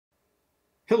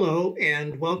Hello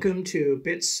and welcome to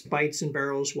Bits, Bytes, and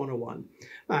Barrels 101.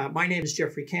 My name is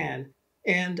Jeffrey Cann,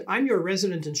 and I'm your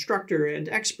resident instructor and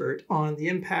expert on the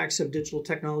impacts of digital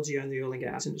technology on the oil and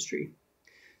gas industry.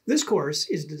 This course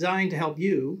is designed to help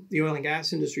you, the oil and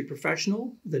gas industry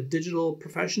professional, the digital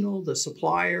professional, the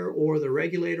supplier, or the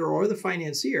regulator, or the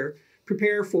financier,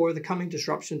 prepare for the coming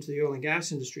disruption to the oil and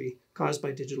gas industry caused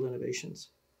by digital innovations.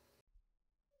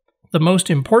 The most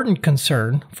important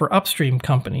concern for upstream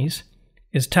companies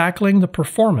is tackling the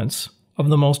performance of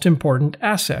the most important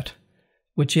asset,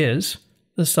 which is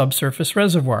the subsurface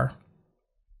reservoir.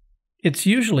 It's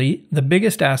usually the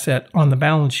biggest asset on the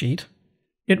balance sheet.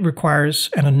 It requires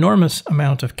an enormous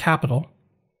amount of capital.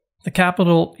 The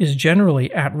capital is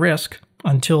generally at risk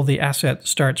until the asset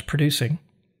starts producing.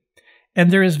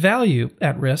 And there is value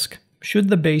at risk should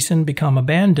the basin become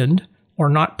abandoned or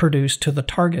not produce to the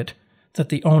target that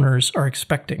the owners are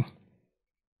expecting.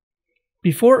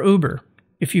 Before Uber,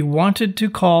 if you wanted to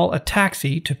call a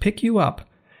taxi to pick you up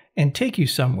and take you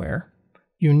somewhere,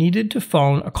 you needed to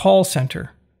phone a call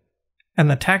center, and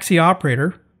the taxi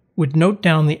operator would note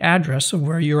down the address of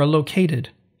where you are located.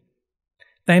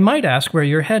 They might ask where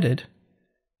you're headed,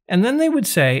 and then they would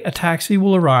say a taxi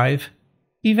will arrive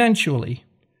eventually.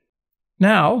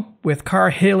 Now, with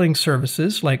car-hailing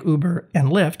services like Uber and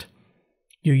Lyft,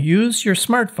 you use your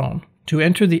smartphone to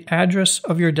enter the address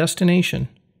of your destination.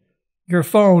 Your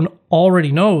phone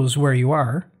already knows where you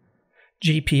are.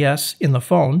 GPS in the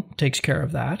phone takes care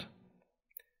of that.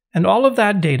 And all of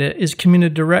that data is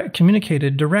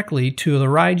communicated directly to the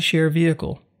rideshare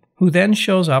vehicle, who then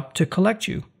shows up to collect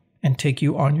you and take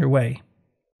you on your way.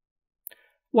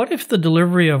 What if the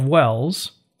delivery of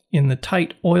wells in the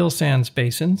tight oil sands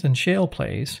basins and shale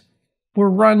plays were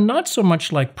run not so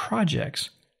much like projects,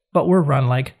 but were run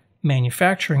like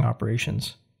manufacturing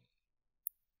operations?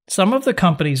 Some of the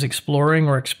companies exploring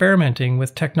or experimenting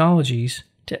with technologies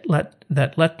that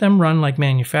let them run like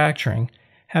manufacturing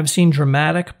have seen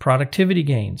dramatic productivity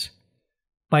gains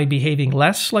by behaving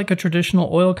less like a traditional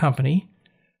oil company,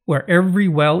 where every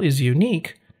well is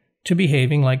unique, to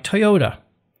behaving like Toyota,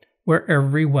 where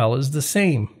every well is the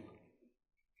same.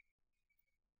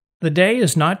 The day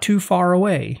is not too far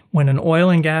away when an oil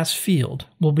and gas field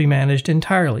will be managed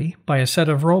entirely by a set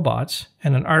of robots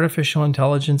and an artificial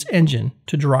intelligence engine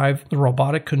to drive the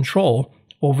robotic control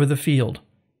over the field.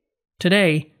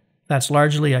 Today, that's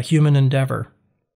largely a human endeavor.